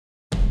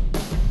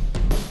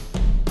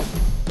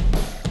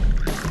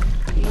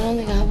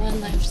only got one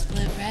life to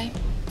live, right?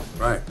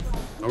 Right.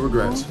 No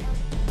regrets.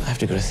 I have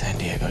to go to San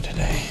Diego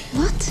today.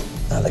 What?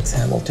 Alex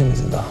Hamilton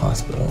is in the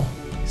hospital.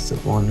 He's the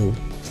one who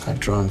got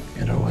drunk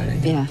at our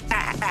wedding. Yeah.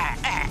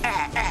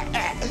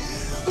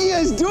 What are you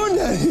guys doing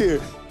down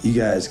here? You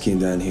guys came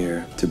down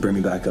here to bring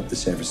me back up to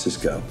San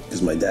Francisco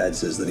because my dad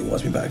says that he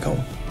wants me back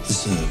home.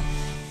 Is this an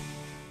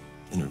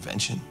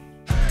intervention?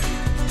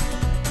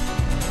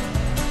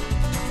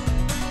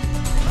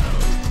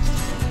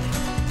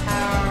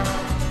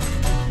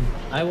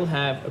 I will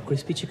have a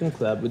crispy chicken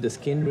club with the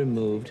skin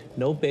removed,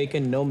 no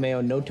bacon, no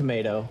mayo, no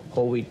tomato,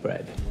 whole wheat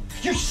bread.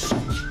 Yes!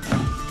 Look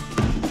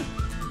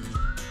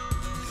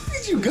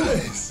at you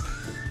guys.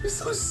 You're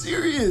so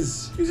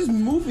serious. You're just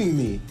moving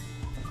me.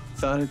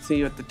 Thought I'd see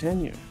you at the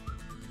tenure.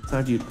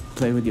 Thought you'd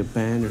play with your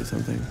band or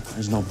something.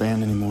 There's no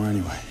band anymore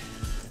anyway.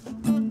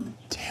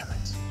 Damn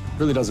it.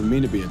 Really doesn't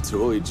mean to be a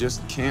tool. He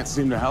just can't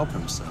seem to help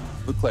himself.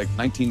 Looked like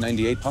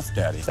 1998 Puff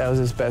Daddy. That was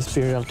his best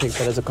period. I'll take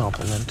that as a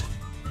compliment.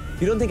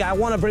 You don't think I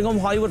want to bring home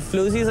Hollywood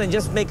floozies and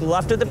just make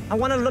love to them? I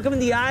want to look them in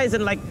the eyes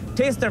and, like,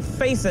 taste their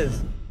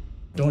faces.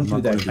 Don't do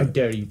that. I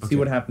dare you. See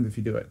what happens if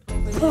you do it.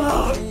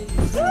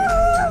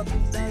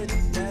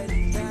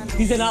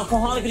 He's an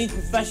alcoholic and needs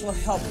professional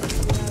help.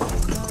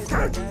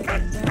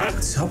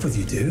 What's up with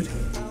you, dude?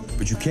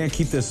 But you can't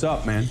keep this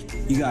up, man.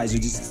 You guys are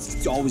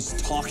just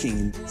always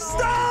talking.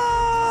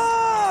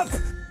 Stop!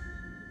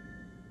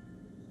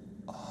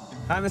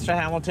 Hi, Mr.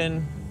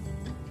 Hamilton.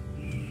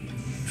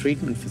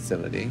 Treatment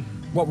facility.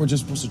 What, we're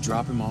just supposed to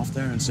drop him off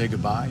there and say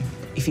goodbye?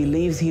 If he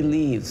leaves, he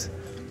leaves.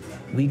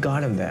 We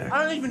got him there.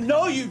 I don't even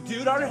know you,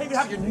 dude. I don't even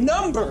have your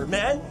number,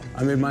 man.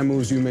 I made my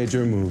moves, you made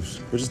your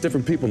moves. We're just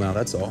different people now,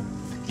 that's all.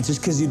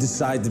 Just because you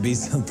decide to be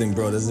something,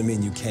 bro, doesn't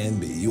mean you can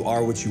be. You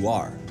are what you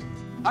are.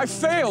 I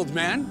failed,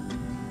 man.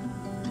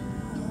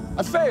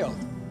 I failed.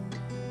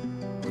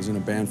 I was in a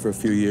band for a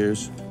few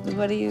years.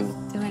 What are you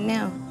doing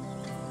now?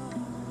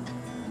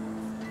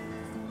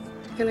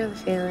 I know the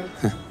feeling.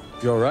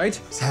 You all right?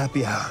 It's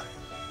happy hour.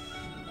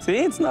 See,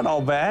 it's not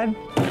all bad.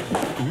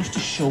 You used to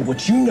show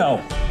what you know.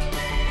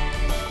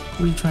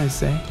 What are you trying to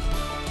say?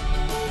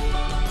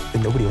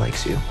 That nobody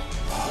likes you.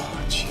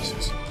 Oh,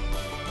 Jesus.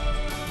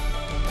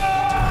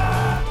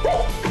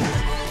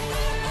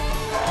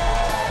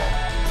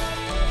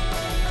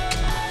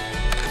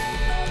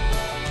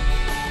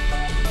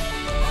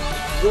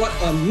 What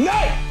a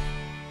night!